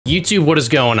YouTube, what is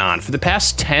going on? For the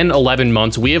past 10, 11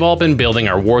 months, we have all been building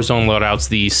our Warzone loadouts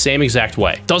the same exact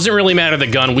way. Doesn't really matter the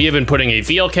gun, we have been putting a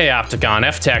VLK Opticon,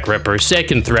 F-Tac Ripper,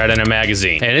 Seiken Thread, and a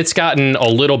magazine. And it's gotten a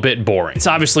little bit boring. It's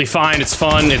obviously fine, it's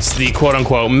fun, it's the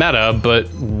quote-unquote meta,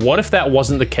 but what if that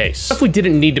wasn't the case? What if we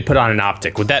didn't need to put on an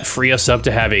optic? Would that free us up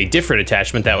to have a different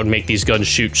attachment that would make these guns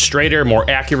shoot straighter, more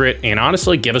accurate, and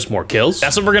honestly give us more kills?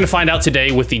 That's what we're gonna find out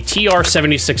today with the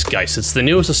TR-76 Geist. It's the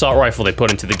newest assault rifle they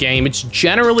put into the game. It's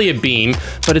generally a beam,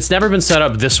 but it's never been set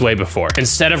up this way before.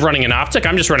 Instead of running an optic,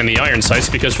 I'm just running the iron sights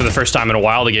because for the first time in a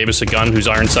while, they gave us a gun whose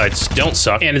iron sights don't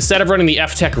suck. And instead of running the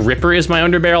F-Tac Ripper as my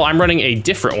underbarrel, I'm running a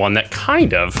different one that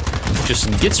kind of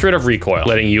just gets rid of recoil,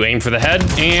 letting you aim for the head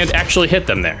and actually hit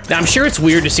them there. Now, I'm sure it's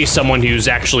weird to see someone who's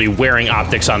actually wearing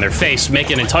optics on their face make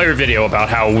an entire video about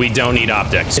how we don't need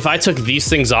optics. If I took these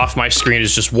things off, my screen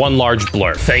is just one large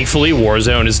blur. Thankfully,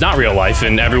 Warzone is not real life,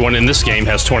 and everyone in this game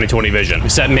has 20/20 vision.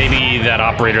 Except maybe that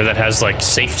operator that has like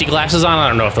safety glasses on. I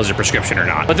don't know if those are prescription or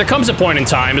not. But there comes a point in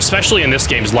time, especially in this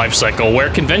game's life cycle, where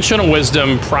conventional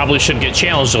wisdom probably should get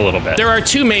challenged a little bit. There are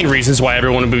two main reasons why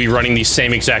everyone would be running these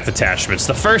same exact attachments.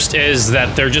 The first is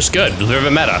that they're just good. They're the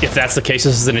meta. If that's the case,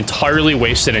 this is an entirely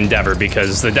wasted endeavor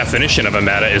because the definition of a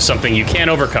meta is something you can't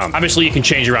overcome. Obviously, you can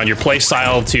change around your play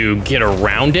style to get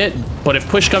around it, but if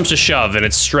push comes to shove and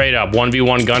it's straight up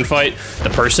 1v1 gunfight, the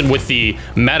person with the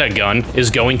meta gun is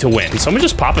going to win. Did someone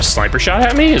just pop a sniper shot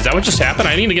at me? Is that what just happened?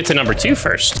 I need to get to number 2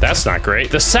 first. That's not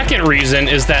great. The second reason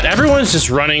is that everyone's just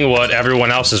running what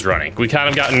everyone else is running. We kind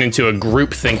of gotten into a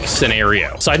groupthink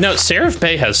scenario. Side note, Seraph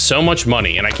Bay has so much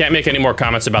money, and I can't make any more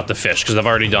comments about the fish because I've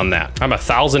already done that. I'm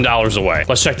 $1,000 away.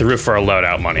 Let's check the roof for our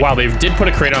loadout money. Wow, they did put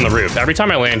a crate on the roof. Every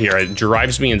time I land here, it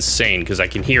drives me insane because I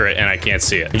can hear it and I can't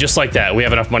see it. And just like that, we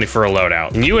have enough money for a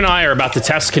loadout. And you and I are about to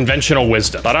test conventional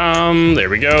wisdom. Ta-dam! There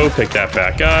we go. Pick that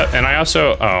back up. And I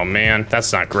also, oh man,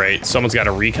 that's not great. Someone's got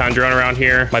a recon drone around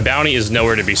here. My bounty is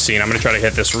nowhere to be seen. I'm gonna try to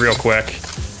hit this real quick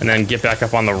and then get back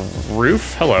up on the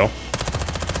roof. Hello.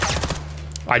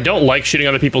 I don't like shooting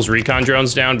other people's recon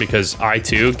drones down because I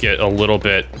too get a little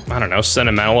bit, I don't know,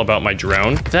 sentimental about my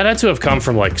drone. That had to have come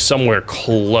from like somewhere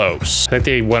close. I think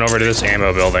they went over to this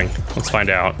ammo building. Let's find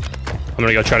out. I'm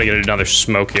gonna go try to get another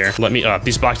smoke here. Let me up.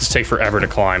 These boxes take forever to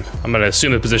climb. I'm gonna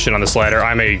assume the position on this ladder.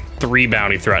 I'm a 3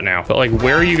 bounty threat now. But like,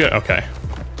 where are you going? Okay.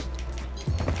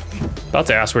 About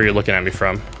to ask where you're looking at me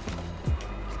from.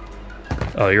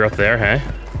 Oh, you're up there, hey?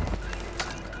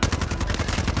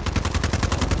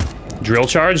 Drill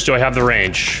charge? Do I have the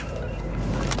range?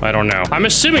 I don't know. I'm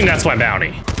assuming that's my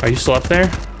bounty. Are you still up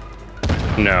there?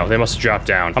 No, they must have dropped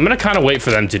down. I'm gonna kind of wait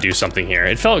for them to do something here.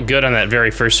 It felt good on that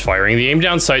very first firing. The aim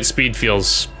down sight speed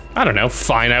feels, I don't know,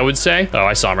 fine, I would say. Oh,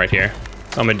 I saw him right here.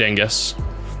 I'm a dingus.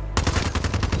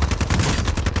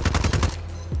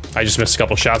 I just missed a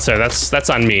couple shots there. That's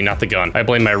on me, not the gun. I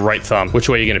blame my right thumb. Which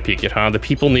way are you gonna peek it, huh? The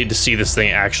people need to see this thing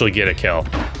actually get a kill.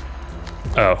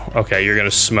 Oh, okay, you're gonna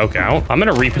smoke out? I'm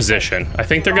gonna reposition. I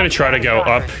think they're gonna try to go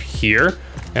up here,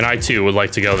 and I too would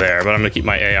like to go there, but I'm gonna keep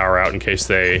my AR out in case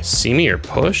they see me or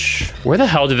push. Where the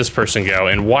hell did this person go,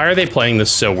 and why are they playing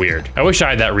this so weird? I wish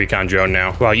I had that recon drone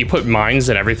now. Wow, you put mines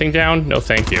and everything down? No,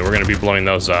 thank you. We're gonna be blowing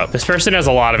those up. This person has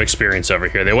a lot of experience over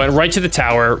here. They went right to the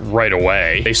tower right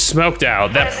away. They smoked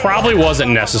out. That probably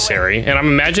wasn't necessary, and I'm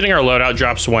imagining our loadout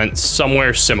drops went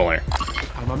somewhere similar.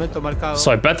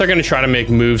 So I bet they're gonna try to make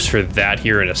moves for that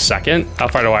here in a second. How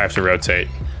far do I have to rotate?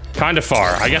 Kind of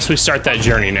far. I guess we start that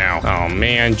journey now. Oh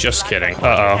man, just kidding.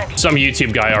 Uh-oh. Some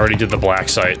YouTube guy already did the black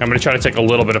site. I'm gonna try to take a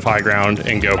little bit of high ground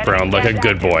and go prone like a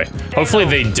good boy. Hopefully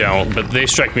they don't, but they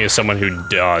strike me as someone who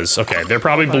does. Okay, they're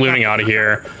probably ballooning out of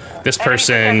here. This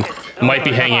person might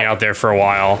be hanging out there for a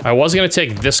while. I was gonna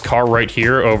take this car right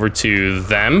here over to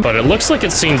them, but it looks like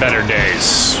it's seen better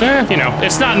days. You know,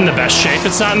 it's not in the best shape.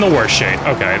 It's not in the worst shape.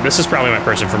 Okay, this is probably my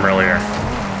person from earlier.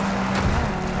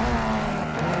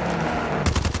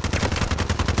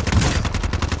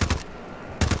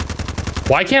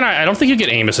 Why can't I don't think you get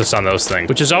aim assist on those things,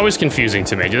 which is always confusing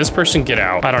to me. Did this person get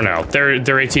out? I don't know. Their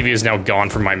ATV is now gone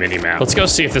from my mini-map. Let's go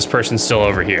see if this person's still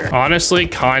over here. Honestly,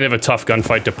 kind of a tough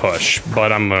gunfight to push,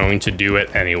 but I'm going to do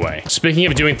it anyway. Speaking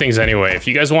of doing things anyway, if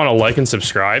you guys want to like and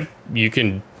subscribe, you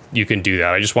can do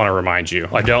that. I just want to remind you.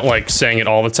 I don't like saying it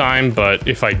all the time, but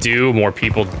if I do, more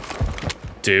people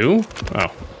do. Oh.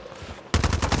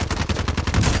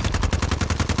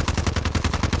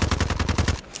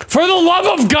 For the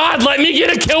love of God, let me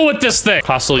get a kill with this thing.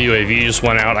 Hostile UAV just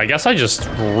went out. I guess I just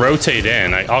rotate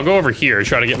in. I'll go over here,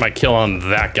 try to get my kill on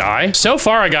that guy. So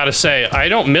far, I gotta say, I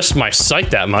don't miss my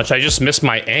sight that much. I just miss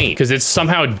my aim because it's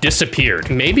somehow disappeared.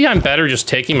 Maybe I'm better just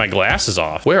taking my glasses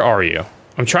off. Where are you?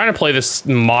 I'm trying to play this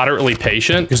moderately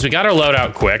patient because we got our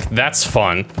loadout quick. That's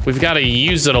fun. We've got to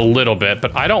use it a little bit,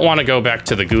 but I don't want to go back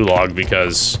to the gulag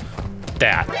because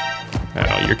that.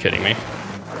 Oh, you're kidding me.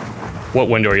 What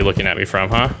window are you looking at me from,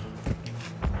 huh?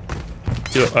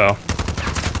 Oh.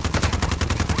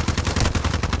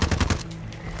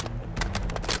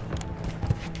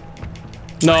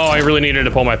 No, I really needed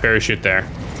to pull my parachute there.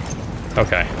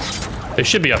 Okay. They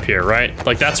should be up here, right?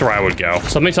 Like, that's where I would go.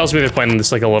 Something tells me they're playing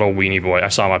this like a little weenie boy. I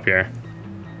saw him up here.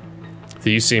 Do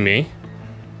you see me?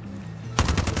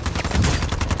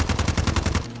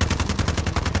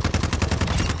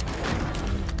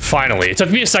 Finally. It took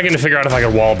me a second to figure out if I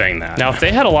could wallbang that. Now, if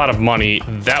they had a lot of money,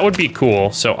 that would be cool,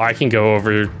 so I can go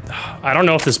over... I don't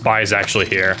know if this buy is actually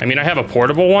here. I mean, I have a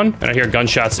portable one, and I hear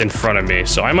gunshots in front of me,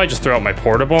 so I might just throw out my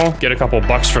portable, get a couple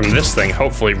bucks from this thing,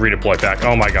 hopefully redeploy back.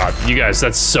 Oh my god, you guys,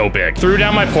 that's so big. Threw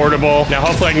down my portable. Now,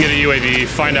 hopefully I can get a UAV,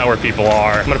 find out where people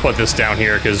are. I'm gonna put this down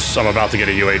here, because I'm about to get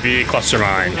a UAV. Cluster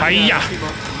mine. Hiya!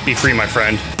 Be free, my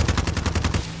friend.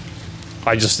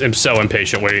 I just am so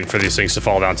impatient waiting for these things to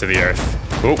fall down to the earth.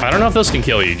 Oh, I don't know if those can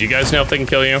kill you. Do you guys know if they can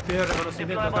kill you?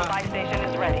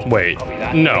 Wait,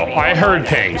 no, I heard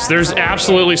pings. There's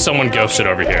absolutely someone ghosted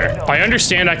over here. I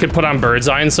understand I could put on bird's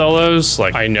eye in solos,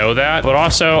 like I know that, but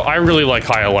also I really like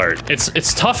high alert.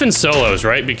 It's tough in solos,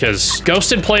 right? Because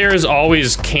ghosted players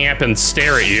always camp and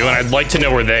stare at you, and I'd like to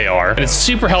know where they are. And it's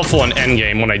super helpful in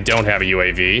endgame when I don't have a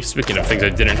UAV. Speaking of things I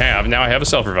didn't have, now I have a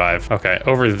self-revive. Okay,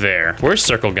 over there. Where's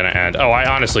circle gonna end? Oh, I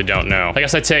honestly don't know. I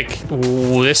guess I take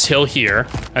this hill here,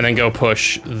 and then go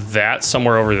push that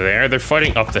somewhere over there. They're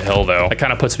fighting up the hill though. That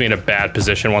kind of puts me in a bad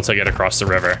position once I get across the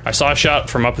river. I saw a shot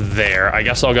from up there. I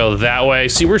guess I'll go that way,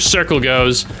 see where circle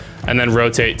goes, and then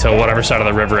rotate to whatever side of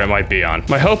the river it might be on.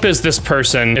 My hope is this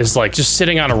person is like just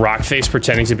sitting on a rock face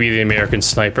pretending to be the American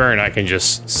sniper and I can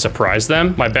just surprise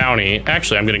them. My bounty,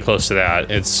 actually I'm getting close to that.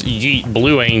 It's Yeet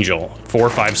Blue Angel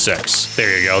 456.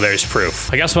 There you go, there's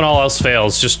proof. I guess when all else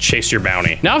fails, just chase your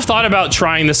bounty. Now I've thought about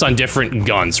trying this on different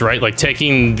guns, right? Like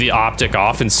taking the optic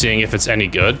off and seeing if it's any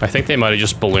good. I think they might have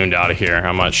just ballooned out of here,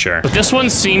 I'm not sure. But this one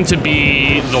seemed to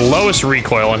be the lowest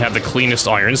recoil and have the cleanest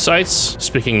iron sights.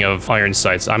 Speaking of iron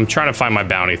sights, I'm trying to find my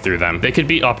bounty through them. They could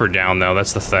be up or down though,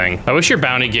 that's the thing. I wish your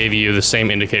bounty gave you the same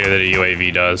indicator that a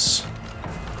UAV does.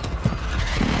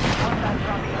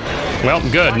 Well,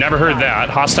 good, never heard that.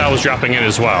 Hostile was dropping in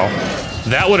as well.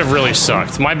 That would have really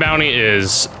sucked. My bounty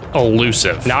is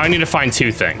elusive. Now I need to find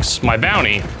two things. My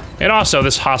bounty, and also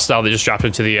this hostile that just dropped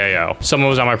into the AO. Someone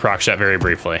was on my proc chat very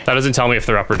briefly. That doesn't tell me if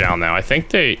they're up or down though. I think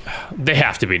they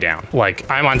have to be down. Like,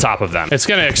 I'm on top of them. It's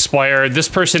gonna expire. This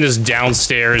person is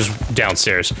downstairs,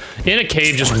 in a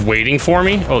cave just waiting for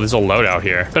me. Oh, there's a loadout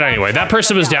here. But anyway, that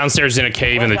person was downstairs in a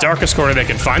cave in the darkest corner they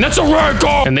could find. That's a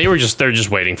rifle! And they're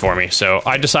just waiting for me. So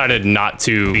I decided not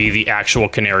to be the actual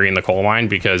canary in the coal mine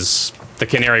because the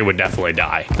canary would definitely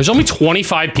die. There's only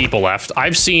 25 people left.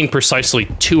 I've seen precisely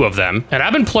 2 of them, and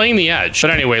I've been playing the edge. But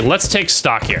anyway, let's take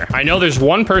stock here. I know there's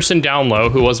one person down low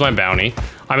who was my bounty.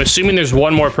 I'm assuming there's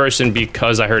one more person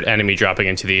because I heard enemy dropping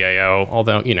into the AO,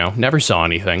 although, you know, never saw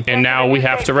anything. And now we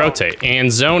have to rotate.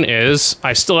 And zone is,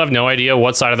 I still have no idea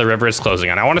what side of the river it's closing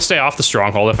on. I want to stay off the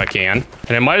stronghold if I can,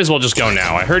 and it might as well just go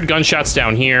now. I heard gunshots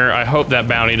down here. I hope that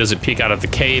bounty doesn't peek out of the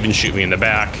cave and shoot me in the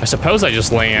back. I suppose I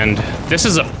just land. This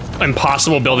is a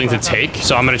impossible building to take,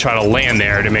 so I'm gonna try to land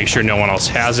there to make sure no one else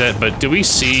has it. But do we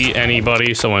see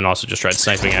anybody? Someone also just tried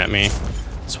sniping at me.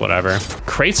 It's whatever.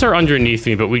 Crates are underneath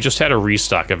me, but we just had a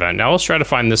restock event. Now let's try to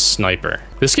find this sniper.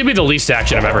 This could be the least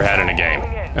action I've ever had in a game,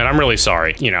 and I'm really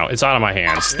sorry. You know, it's out of my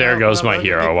hands. There goes my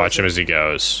hero. Watch him as he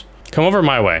goes. Come over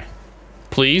my way,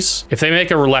 please. If they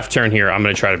make a left turn here, I'm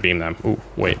gonna try to beam them. Ooh,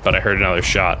 wait, but I heard another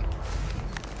shot.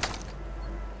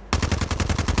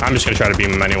 I'm just gonna try to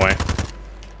beam them anyway.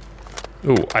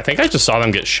 Ooh, I think I just saw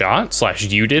them get shot, /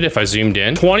 you did if I zoomed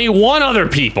in. 21 other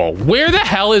people. Where the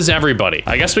hell is everybody?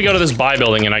 I guess we go to this buy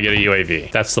building and I get a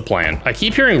UAV. That's the plan. I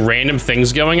keep hearing random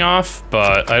things going off,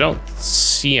 but I don't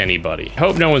see anybody.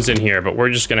 Hope no one's in here, but we're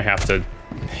just gonna have to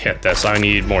hit this. I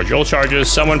need more drill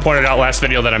charges. Someone pointed out last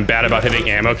video that I'm bad about hitting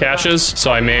ammo caches,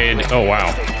 so I made, oh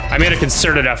wow. I made a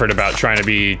concerted effort about trying to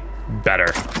be better.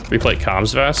 Replay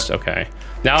comms vest, okay.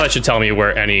 Now that should tell me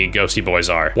where any ghosty boys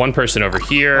are. One person over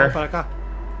here.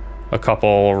 A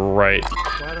couple right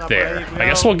there. I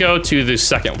guess we'll go to the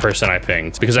second person I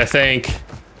pinged because I think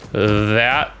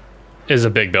that is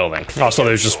a big building. Also,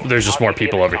 there's just more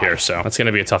people over here, so it's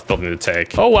gonna be a tough building to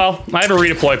take. Oh well, I have a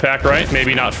redeploy pack, right?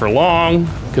 Maybe not for long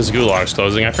because Gulag's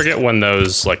closing. I forget when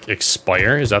those like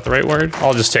expire. Is that the right word?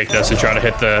 I'll just take this and try to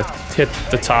hit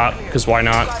the top because why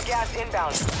not?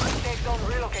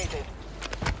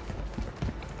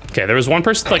 Okay, there was one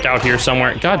person like out here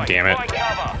somewhere. God damn it.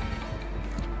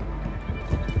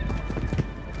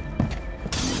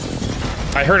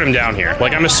 I heard him down here.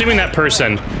 Like, I'm assuming that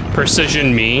person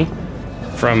precisioned me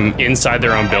from inside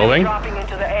their own building.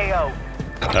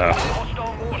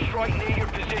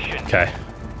 Okay.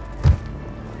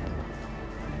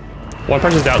 One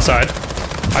person's outside.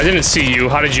 I didn't see you.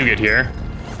 How did you get here?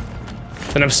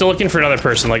 And I'm still looking for another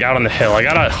person, like, out on the hill. I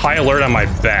got a high alert on my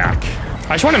back.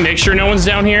 I just want to make sure no one's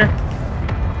down here.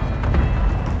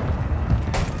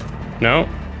 No.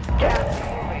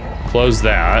 Close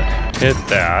that. Hit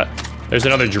that. There's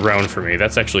another drone for me.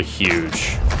 That's actually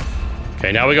huge.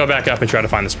 Okay, now we go back up and try to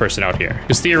find this person out here.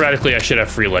 Because theoretically, I should have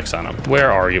free licks on him.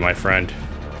 Where are you, my friend?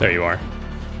 There you are.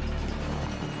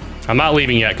 I'm not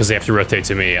leaving yet because they have to rotate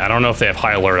to me. I don't know if they have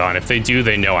high alert on. If they do,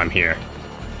 they know I'm here.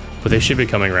 But they should be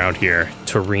coming around here.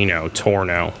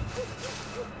 Torno.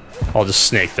 I'll just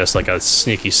snake this like a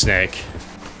sneaky snake.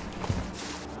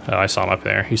 Oh, I saw him up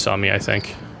there. He saw me, I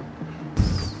think.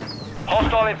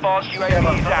 Hostile advanced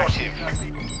UAV is active.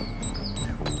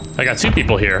 I got two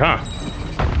people here, huh?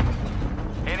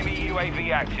 Enemy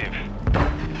UAV active.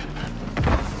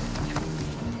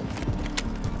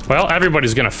 Well,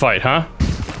 everybody's gonna fight, huh?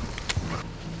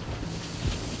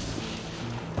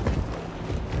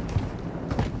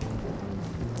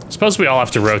 Suppose we all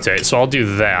have to rotate, so I'll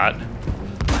do that.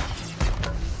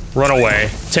 Run away,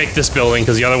 take this building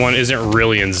because the other one isn't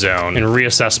really in zone, and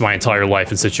reassess my entire life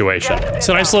and situation. It's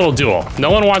a nice little duel. No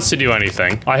one wants to do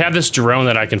anything. I have this drone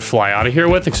that I can fly out of here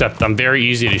with, except I'm very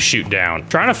easy to shoot down.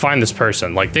 Trying to find this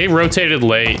person. Like, they rotated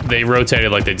late, they rotated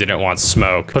like they didn't want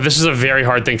smoke. But this is a very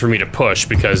hard thing for me to push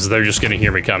because they're just gonna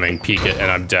hear me coming, peek it,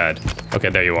 and I'm dead. Okay,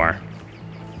 there you are.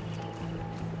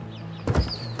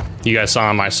 You guys saw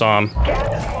him, I saw him.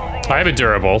 I have a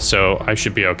durable, so I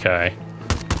should be okay.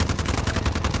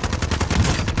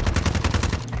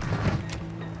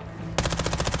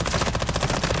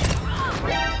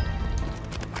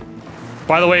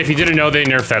 By the way, if you didn't know, they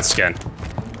nerfed that skin.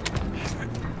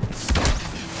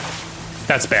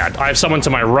 That's bad. I have someone to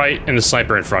my right and a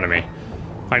sniper in front of me.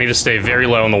 I need to stay very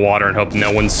low in the water and hope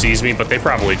no one sees me, but they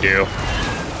probably do.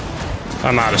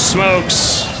 I'm out of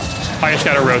smokes. I just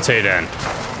gotta rotate in.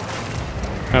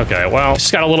 Okay, well,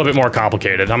 it's got a little bit more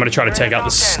complicated. I'm gonna try to take out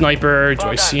the sniper. Do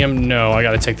I see him? No, I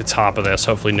gotta take the top of this.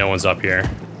 Hopefully no one's up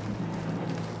here.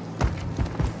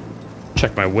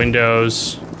 Check my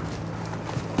windows.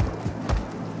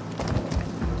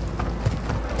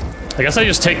 I guess I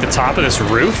just take the top of this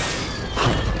roof.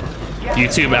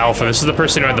 YouTube Alpha. This is the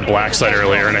person who had the black site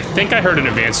earlier, and I think I heard an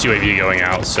advanced UAV going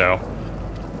out, so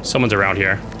someone's around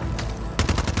here.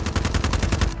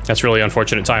 That's really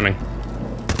unfortunate timing.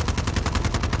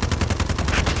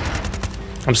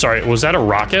 I'm sorry, was that a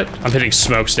rocket? I'm hitting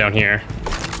smokes down here.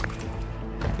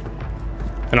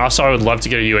 And also, I would love to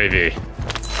get a UAV.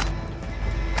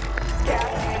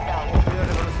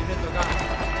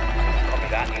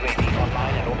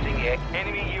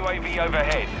 Enemy UAV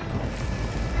overhead.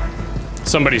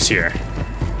 Somebody's here.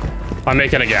 I'm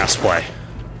making a gas play.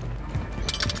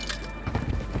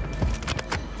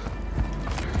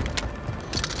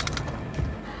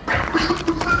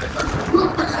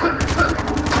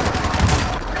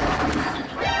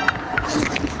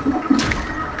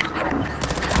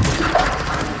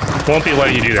 Won't be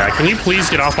letting you do that. Can you please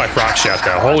get off my proc shot,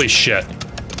 though? Holy shit.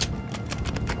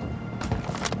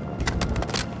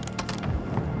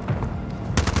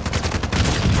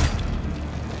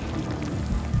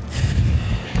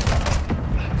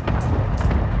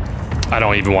 I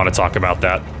don't even want to talk about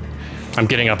that. I'm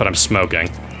getting up and I'm smoking.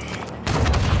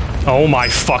 Oh my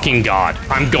fucking god.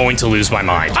 I'm going to lose my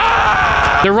mind.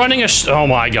 Ah! They're running a oh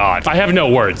my god. I have no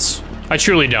words. I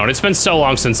truly don't. It's been so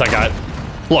long since I got...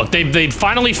 Look, they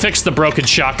finally fixed the broken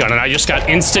shotgun, and I just got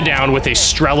insta-down with a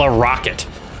Strela rocket.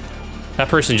 That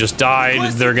person just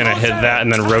died. They're gonna hit that and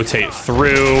then rotate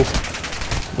through.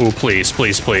 Ooh, please,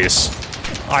 please, please.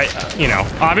 You know,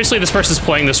 obviously this person's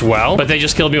playing this well, but they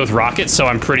just killed me with rockets, so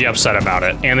I'm pretty upset about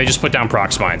it. And they just put down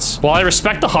prox mines. While I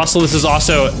respect the hustle, this is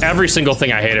also every single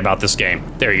thing I hate about this game.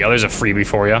 There you go, there's a freebie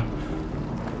for you.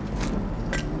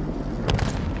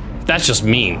 That's just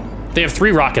mean. They have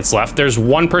 3 rockets left. There's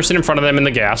one person in front of them in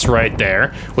the gas right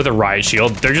there with a riot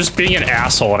shield. They're just being an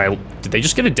asshole, and did they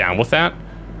just get it down with that?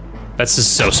 That's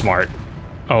just so smart.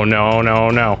 Oh no, no,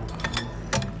 no.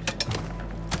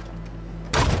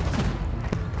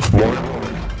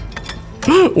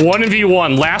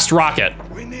 1v1, last rocket.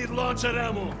 We need launcher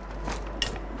ammo.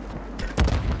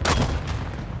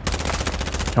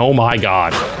 Oh my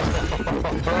god.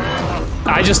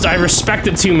 I respect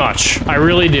it too much. I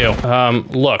really do.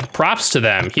 Look, props to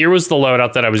them. Here was the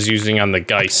loadout that I was using on the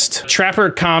Geist. Trapper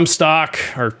Comstock,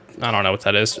 or I don't know what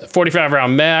that is. 45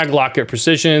 round mag, locket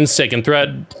precision, Sacred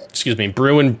Thread, excuse me,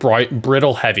 Bruin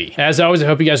Brittle Heavy. As always, I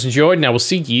hope you guys enjoyed, and I will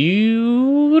see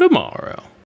you tomorrow.